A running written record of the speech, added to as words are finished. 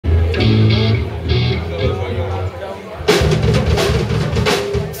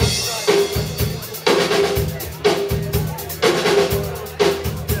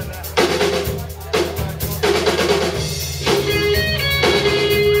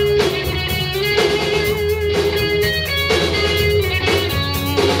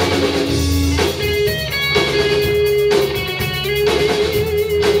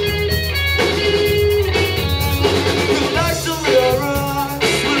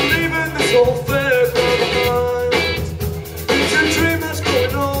old fairground behind. It's a dream that's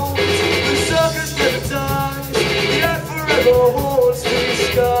going on. The circus never dies. The act forever haunts these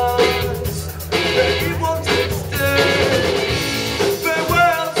skies. And you want to stay.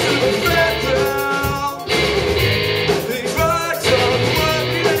 Farewell to the fairground. These rides aren't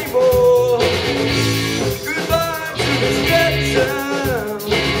working anymore. Goodbye to this dead town.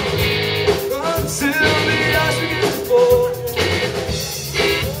 Until the ice begins to fall.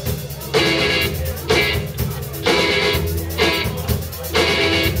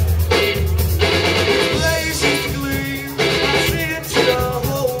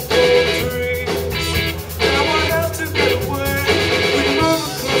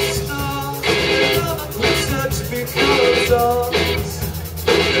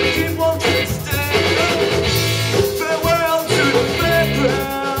 Keep wanting to stay. Farewell to the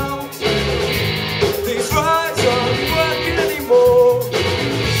fairground. These rides aren't working anymore.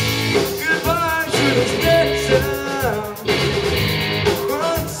 Goodbye to this dead town.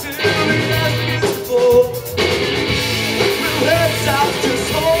 Until the ice begins to fall. We'll head south, just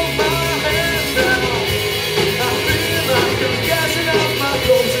hold my hand now. I feel like I'm gassing out my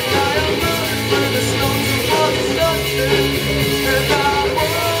goals, and I am running through the snow towards the sunset. And I'm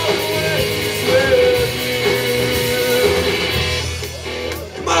always with you.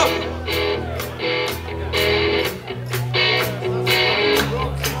 Come on!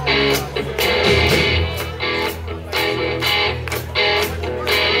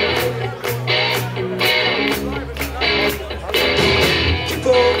 Keep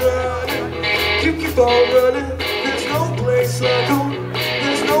on running, keep on running. There's no place like home.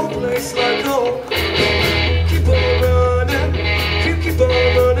 There's no place like home. Keep on running, keep on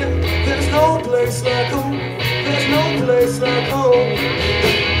running. There's no place like home. There's no place like home.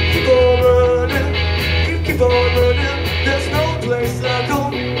 Keep on running, keep on running. There's no place like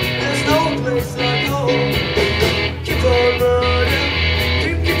home. There's no place like home. Keep on running,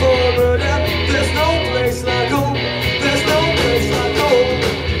 keep on running. There's no place like home. There's no place like home.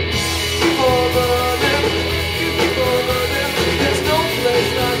 Keep on running, keep on running. There's no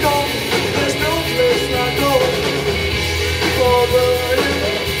place like home. There's no place like home. Keep on running,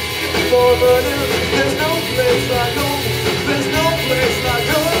 keep on running. There's no place like home. There's no place like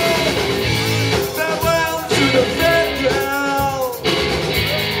home. Farewell to the fairground.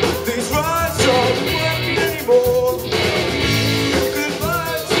 These rides aren't working anymore.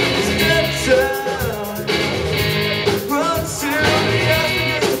 Goodbye to this dead town. Until the ice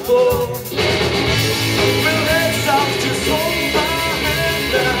begins to fall. We'll head south, just hold my hand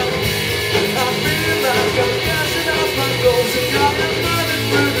now. I feel like I'm gassing out my goals, and I am running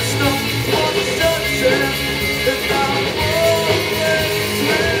through the snow towards the sunset. And I'm always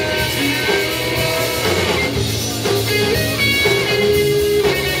with you.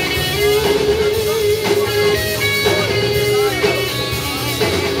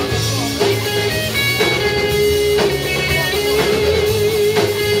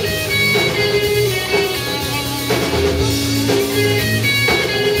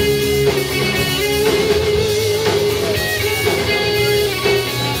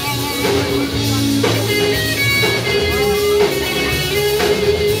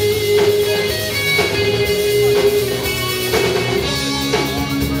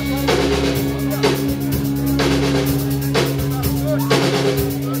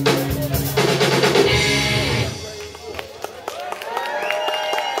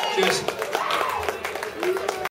 Cheers.